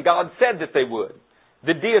 And God said that they would.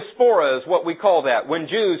 The diaspora is what we call that. When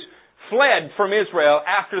Jews fled from Israel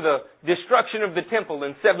after the destruction of the temple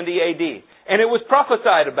in 70 AD. And it was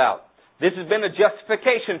prophesied about. This has been a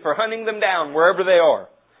justification for hunting them down wherever they are.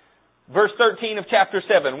 Verse 13 of chapter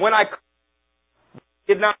 7. When I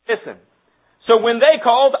did not listen. So when they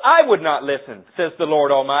called, I would not listen, says the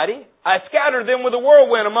Lord Almighty. I scattered them with a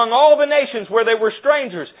whirlwind among all the nations where they were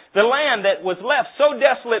strangers, the land that was left so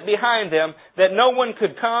desolate behind them that no one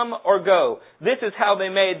could come or go. This is how they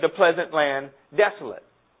made the pleasant land desolate.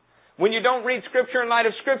 When you don't read Scripture in light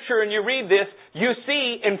of Scripture and you read this, you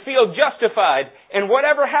see and feel justified in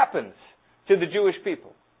whatever happens to the Jewish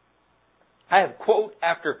people. I have quote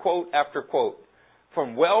after quote after quote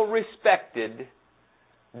from well-respected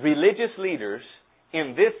religious leaders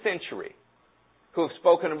in this century who have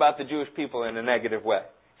spoken about the Jewish people in a negative way.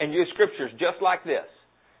 And use scriptures just like this.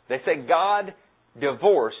 They say God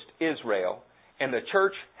divorced Israel and the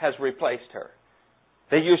church has replaced her.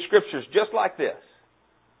 They use scriptures just like this.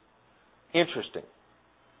 Interesting.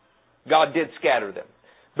 God did scatter them.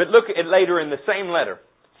 But look at later in the same letter,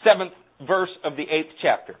 7th verse of the 8th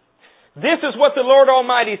chapter. This is what the Lord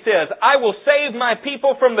Almighty says. I will save my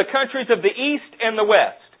people from the countries of the east and the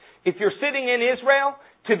west. If you're sitting in Israel,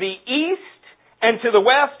 to the east and to the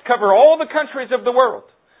west, cover all the countries of the world.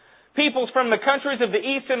 Peoples from the countries of the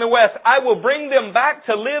east and the west, I will bring them back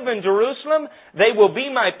to live in Jerusalem. They will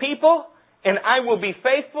be my people, and I will be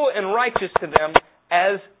faithful and righteous to them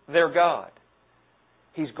as their God.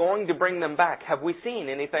 He's going to bring them back. Have we seen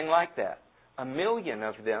anything like that? 1 million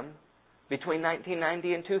of them between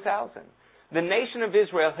 1990 and 2000. The nation of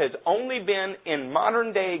Israel has only been in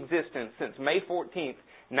modern day existence since May 14th,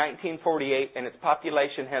 1948, and its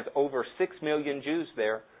population has over 6 million Jews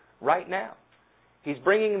there right now. He's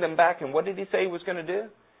bringing them back, and what did he say he was going to do?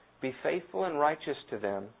 Be faithful and righteous to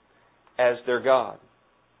them as their God.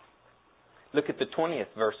 Look at the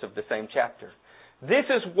 20th verse of the same chapter. This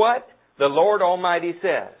is what the Lord Almighty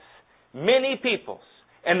says. Many peoples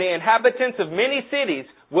and the inhabitants of many cities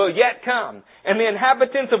will yet come. And the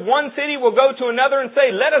inhabitants of one city will go to another and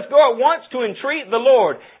say, let us go at once to entreat the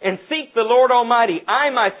Lord and seek the Lord Almighty.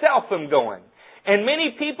 I myself am going. And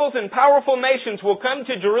many peoples and powerful nations will come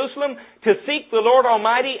to Jerusalem to seek the Lord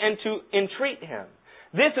Almighty and to entreat Him.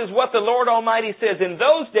 This is what the Lord Almighty says. In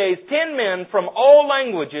those days, 10 men from all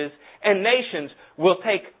languages and nations will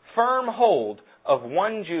take firm hold of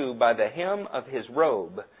one Jew by the hem of his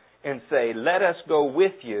robe and say, let us go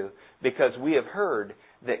with you because we have heard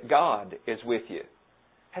that God is with you.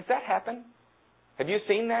 Has that happened? Have you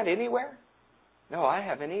seen that anywhere? No, I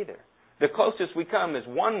haven't either. The closest we come is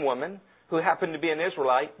one woman who happened to be an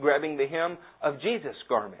Israelite grabbing the hem of Jesus'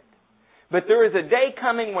 garment. But there is a day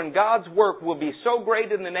coming when God's work will be so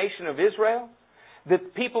great in the nation of Israel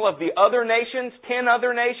that people of the other nations, 10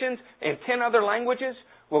 other nations, and 10 other languages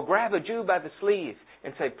will grab a Jew by the sleeve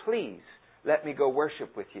and say, please, let me go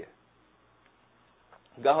worship with you.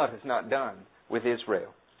 God is not done with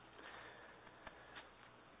Israel.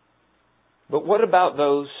 But what about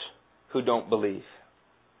those who don't believe?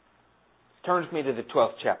 Turn with me to the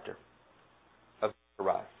 12th chapter of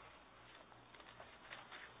Zechariah.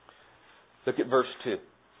 Look at verse 2.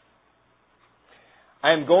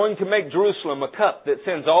 I am going to make Jerusalem a cup that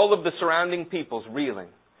sends all of the surrounding peoples reeling.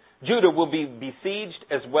 Judah will be besieged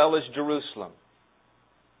as well as Jerusalem.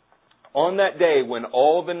 On that day when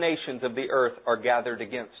all the nations of the earth are gathered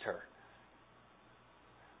against her.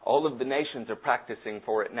 All of the nations are practicing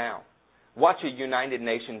for it now. Watch a United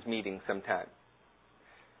Nations meeting sometime.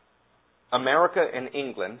 America and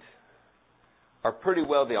England are pretty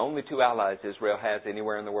well the only two allies Israel has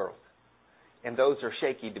anywhere in the world. And those are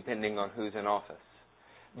shaky depending on who's in office.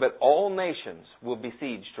 But all nations will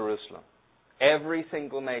besiege Jerusalem. Every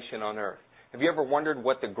single nation on earth. Have you ever wondered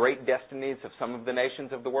what the great destinies of some of the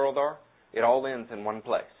nations of the world are? It all ends in one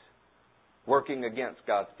place. Working against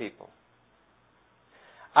God's people.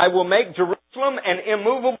 I will make Jerusalem an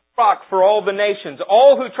immovable rock for all the nations.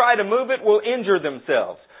 All who try to move it will injure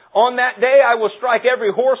themselves. On that day I will strike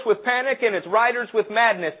every horse with panic and its riders with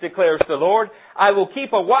madness, declares the Lord. I will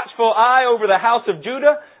keep a watchful eye over the house of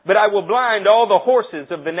Judah, but I will blind all the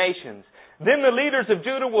horses of the nations. Then the leaders of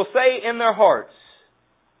Judah will say in their hearts,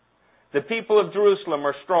 the people of Jerusalem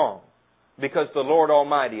are strong, because the Lord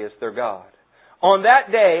Almighty is their God. On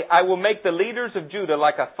that day I will make the leaders of Judah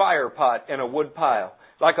like a fire pot in a wood pile,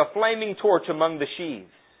 like a flaming torch among the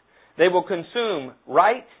sheaves. They will consume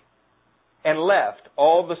right and left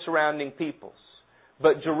all the surrounding peoples.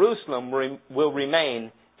 But Jerusalem will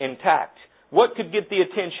remain intact. What could get the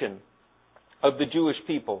attention of the Jewish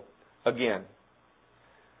people again?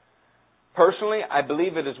 Personally, I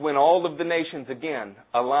believe it is when all of the nations again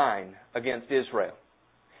align against Israel.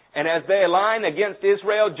 And as they align against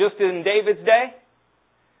Israel, just in David's day,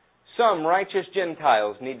 some righteous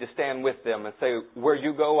Gentiles need to stand with them and say, where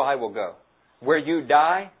you go, I will go. Where you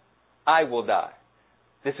die, I will die.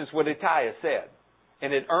 This is what Ittai said.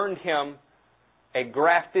 And it earned him a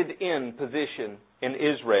grafted-in position in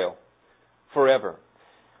Israel forever.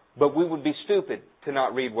 But we would be stupid to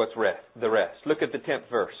not read what's the rest. Look at the 10th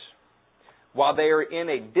verse. While they are in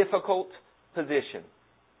a difficult position,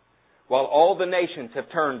 while all the nations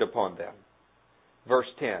have turned upon them. Verse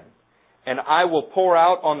 10. And I will pour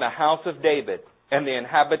out on the house of David and the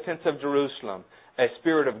inhabitants of Jerusalem a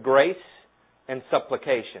spirit of grace and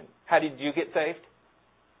supplication. How did you get saved?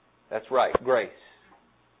 That's right, grace.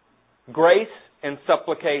 Grace and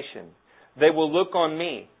supplication. They will look on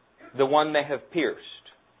me, the one they have pierced.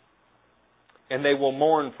 And they will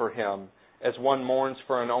mourn for him as one mourns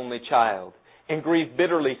for an only child, and grieve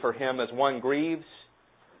bitterly for him as one grieves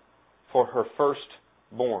for her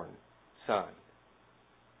firstborn son.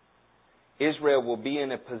 Israel will be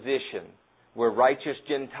in a position where righteous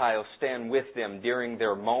Gentiles stand with them during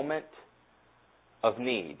their moment of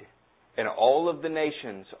need. And all of the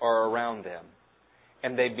nations are around them.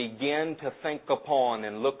 And they begin to think upon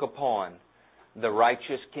and look upon the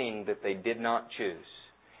righteous king that they did not choose.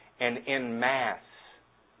 And in mass,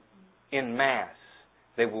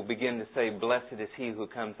 they will begin to say, blessed is he who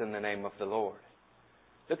comes in the name of the Lord.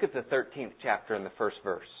 Look at the 13th chapter in the first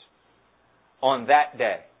verse. On that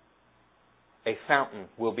day, a fountain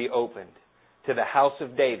will be opened to the house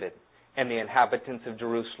of David and the inhabitants of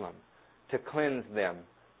Jerusalem to cleanse them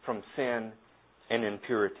from sin and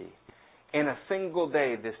impurity. In a single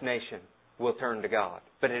day, this nation will turn to God.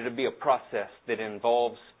 But it'll be a process that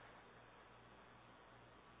involves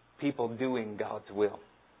people doing God's will.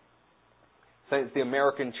 Saints, the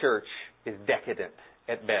American church is decadent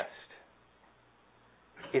at best.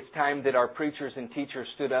 It's time that our preachers and teachers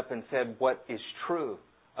stood up and said what is true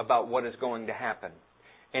about what is going to happen.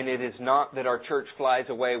 And it is not that our church flies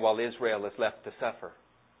away while Israel is left to suffer.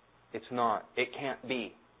 It's not. It can't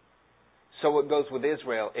be. So it goes with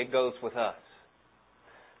Israel. It goes with us.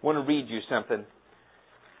 I want to read you something.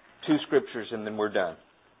 2 scriptures and then we're done.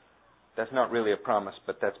 That's not really a promise,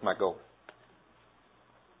 but that's my goal.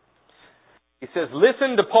 He says,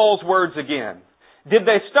 listen to Paul's words again. Did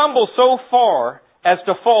they stumble so far as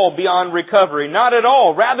to fall beyond recovery? Not at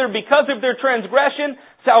all. Rather, because of their transgression,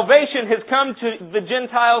 salvation has come to the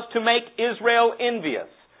Gentiles to make Israel envious.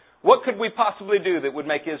 What could we possibly do that would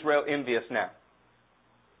make Israel envious now?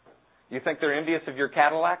 You think they're envious of your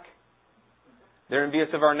Cadillac? They're envious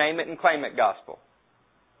of our name it and claim it gospel.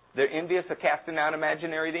 They're envious of casting out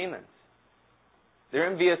imaginary demons.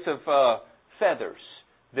 They're envious of feathers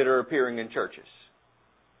that are appearing in churches.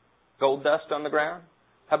 Gold dust on the ground?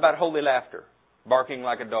 How about holy laughter? Barking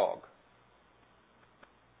like a dog.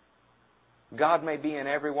 God may be in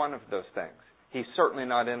every one of those things. He's certainly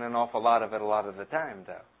not in an awful lot of it a lot of the time,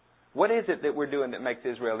 though. What is it that we're doing that makes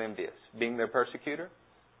Israel envious? Being their persecutor?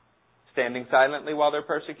 Standing silently while they're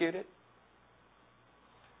persecuted?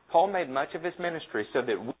 Paul made much of his ministry so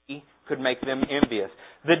that we could make them envious.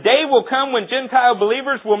 The day will come when Gentile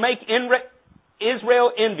believers will make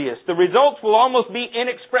Israel envious. The results will almost be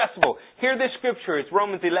inexpressible. Hear this scripture. It's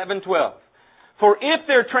Romans 11:12. For if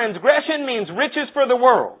their transgression means riches for the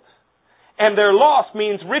world, and their loss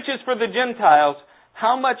means riches for the Gentiles,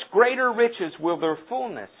 how much greater riches will their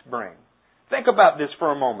fullness bring? Think about this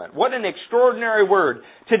for a moment. What an extraordinary word.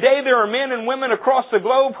 Today there are men and women across the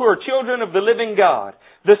globe who are children of the living God,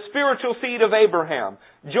 the spiritual seed of Abraham,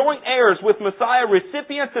 joint heirs with Messiah,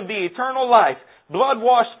 recipients of the eternal life,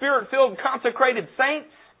 blood-washed, spirit-filled, consecrated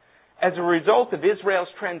saints as a result of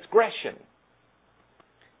Israel's transgression.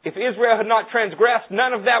 If Israel had not transgressed,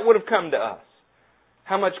 none of that would have come to us.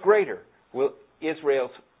 How much greater will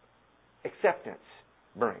Israel's acceptance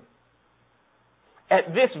bring?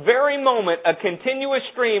 At this very moment, a continuous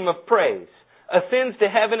stream of praise ascends to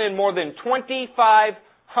heaven in more than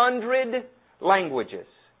 2,500 languages.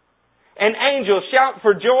 And angels shout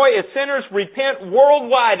for joy as sinners repent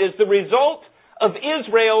worldwide as the result of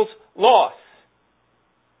Israel's loss.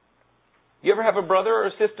 You ever have a brother or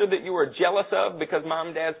a sister that you were jealous of because mom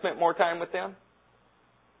and dad spent more time with them?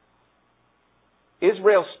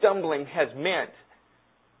 Israel's stumbling has meant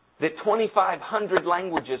that 2,500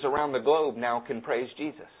 languages around the globe now can praise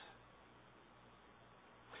Jesus.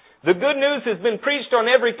 The good news has been preached on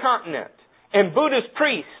every continent, and Buddhist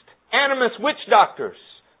priests, animist witch doctors,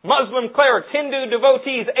 Muslim clerics, Hindu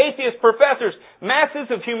devotees, atheist professors, masses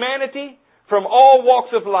of humanity from all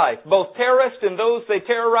walks of life, both terrorists and those they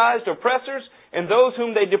terrorized, oppressors and those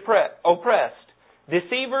whom they oppressed,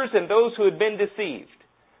 deceivers and those who had been deceived,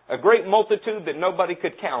 a great multitude that nobody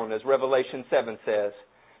could count, as Revelation 7 says,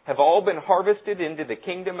 have all been harvested into the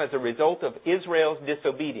kingdom as a result of Israel's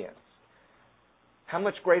disobedience. How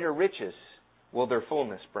much greater riches will their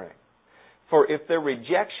fullness bring? For if their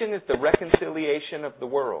rejection is the reconciliation of the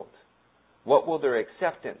world, what will their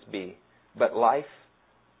acceptance be but life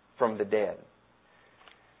from the dead?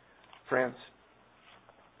 Friends,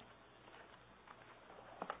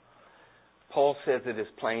 Paul says it as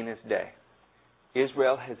plain as day.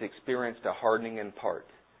 Israel has experienced a hardening in part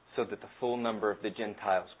so that the full number of the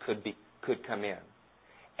Gentiles could come in.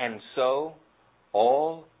 And so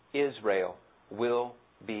all Israel will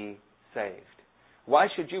be saved. Why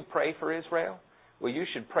should you pray for Israel? Well, you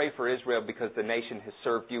should pray for Israel because the nation has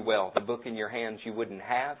served you well. The book in your hands you wouldn't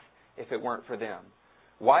have if it weren't for them.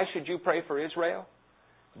 Why should you pray for Israel?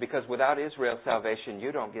 Because without Israel's salvation,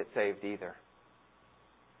 you don't get saved either.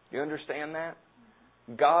 You understand that?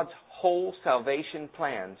 God's whole salvation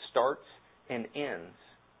plan starts and ends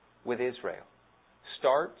with Israel.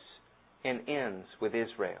 Starts and ends with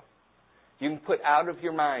Israel. You can put out of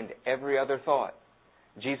your mind every other thought.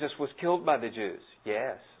 Jesus was killed by the Jews.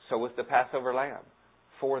 Yes. So was the Passover lamb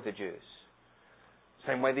for the Jews.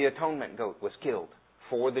 Same way the atonement goat was killed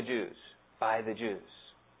for the Jews, by the Jews.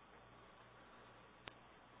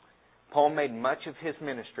 Paul made much of his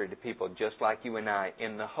ministry to people just like you and I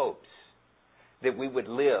in the hopes that we would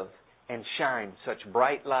live and shine such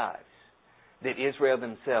bright lives that Israel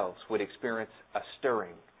themselves would experience a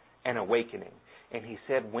stirring, an awakening. And he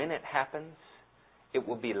said, when it happens, it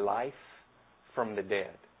will be life from the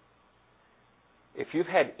dead. If you've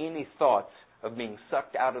had any thoughts of being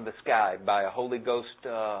sucked out of the sky by a Holy Ghost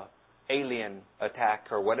alien attack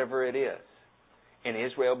or whatever it is, and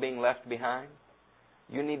Israel being left behind,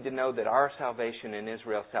 you need to know that our salvation and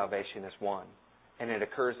Israel's salvation is one. And it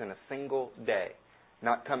occurs in a single day.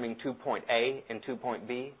 Not coming to point A and to point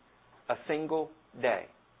B. A single day.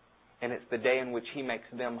 And it's the day in which He makes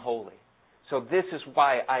them holy. So this is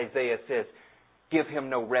why Isaiah says, give Him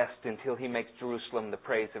no rest until He makes Jerusalem the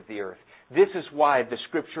praise of the earth. This is why the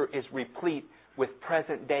Scripture is replete with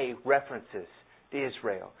present-day references to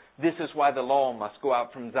Israel. This is why the law must go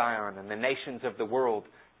out from Zion and the nations of the world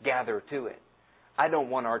gather to it. I don't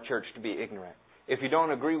want our church to be ignorant. If you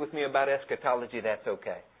don't agree with me about eschatology, that's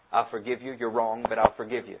okay. I'll forgive you. You're wrong, but I'll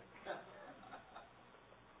forgive you.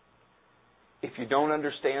 If you don't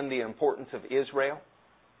understand the importance of Israel,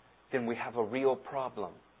 then we have a real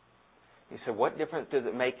problem. You say, what difference does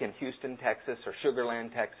it make in Houston, Texas, or Sugar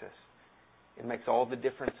Land, Texas? It makes all the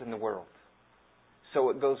difference in the world. So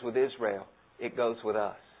it goes with Israel. It goes with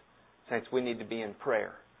us. Saints, we need to be in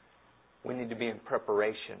prayer. We need to be in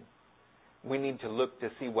preparation. We need to look to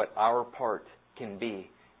see what our part can be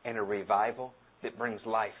in a revival that brings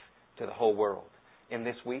life to the whole world. In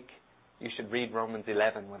this week, you should read Romans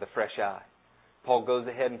 11 with a fresh eye. Paul goes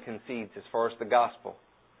ahead and concedes as far as the gospel,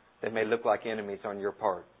 they may look like enemies on your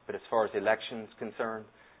part. But as far as election is concerned,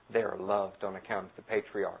 they are loved on account of the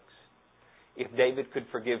patriarchs. If David could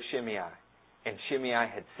forgive Shimei, and Shimei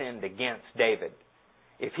had sinned against David,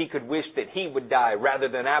 if he could wish that he would die rather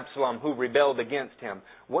than Absalom who rebelled against him,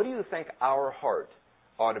 what do you think our heart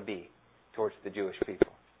ought to be towards the Jewish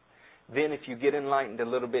people? Then if you get enlightened a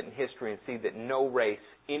little bit in history and see that no race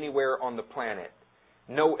anywhere on the planet,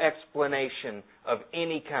 no explanation of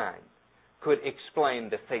any kind could explain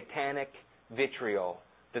the satanic vitriol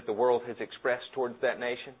that the world has expressed towards that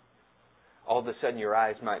nation, all of a sudden your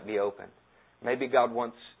eyes might be open. Maybe God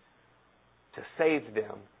wants to save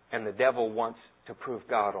them and the devil wants to prove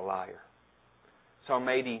God a liar. Psalm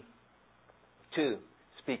 82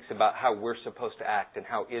 speaks about how we're supposed to act and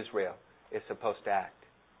how Israel is supposed to act.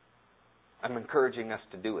 I'm encouraging us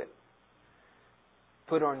to do it.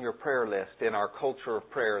 Put on your prayer list in our culture of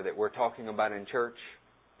prayer that we're talking about in church.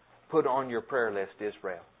 Put on your prayer list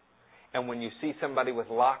Israel. And when you see somebody with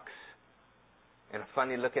locks and a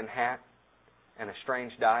funny looking hat and a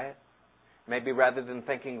strange diet, maybe rather than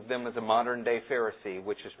thinking of them as a modern day Pharisee,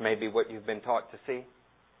 which is maybe what you've been taught to see,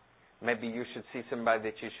 maybe you should see somebody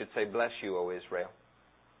that you should say, "Bless you, O Israel."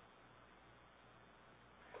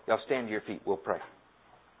 Y'all stand to your feet. We'll pray.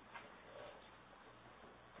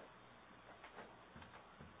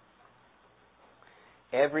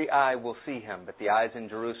 Every eye will see Him, but the eyes in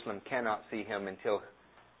Jerusalem cannot see Him until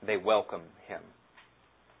they welcome Him.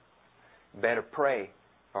 Better pray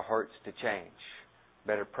for hearts to change.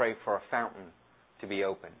 Better pray for a fountain to be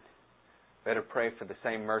opened. Better pray for the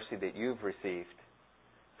same mercy that you've received,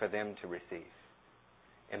 for them to receive.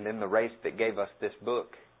 And then the race that gave us this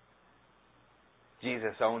book,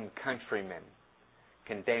 Jesus' own countrymen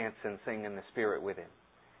can dance and sing in the Spirit with Him.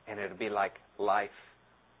 And it'll be like life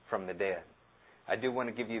from the dead. I do want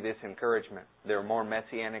to give you this encouragement. There are more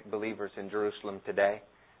Messianic believers in Jerusalem today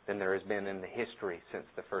than there has been in the history since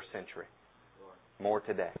the first century. More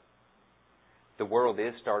today. The world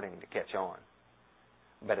is starting to catch on.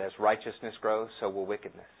 But as righteousness grows, so will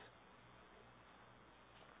wickedness.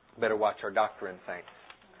 Better watch our doctrine, saints.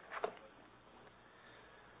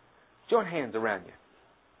 Join hands around you.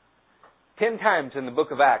 10 times in the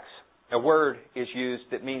book of Acts, a word is used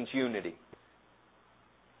that means unity.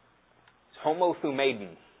 It's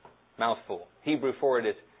homothumadon, mouthful. Hebrew for it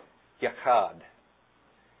is yachad.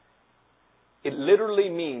 It literally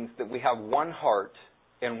means that we have one heart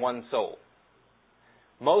and one soul.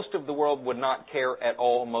 Most of the world would not care at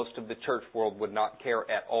all. Most of the church world would not care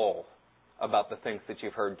at all about the things that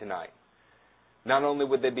you've heard tonight. Not only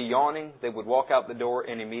would they be yawning, they would walk out the door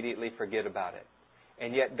and immediately forget about it.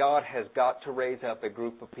 And yet God has got to raise up a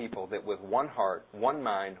group of people that with one heart, one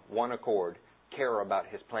mind, one accord, care about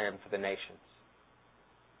His plan for the nations.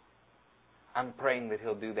 I'm praying that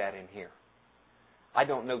He'll do that in here. I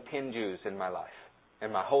don't know 10 Jews in my life,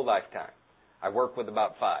 in my whole lifetime. I work with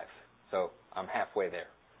about 5, so I'm halfway there.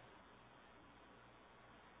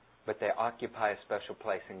 But they occupy a special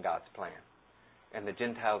place in God's plan. And the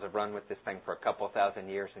Gentiles have run with this thing for a couple thousand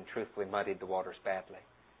years and truthfully muddied the waters badly.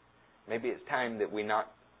 Maybe it's time that we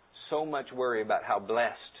not so much worry about how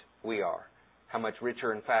blessed we are, how much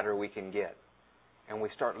richer and fatter we can get, and we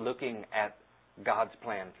start looking at God's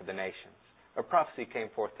plan for the nations. A prophecy came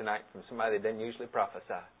forth tonight from somebody that doesn't usually prophesy.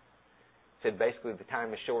 It said basically the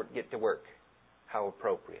time is short, get to work. How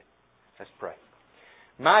appropriate. Let's pray.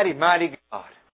 Mighty, mighty God.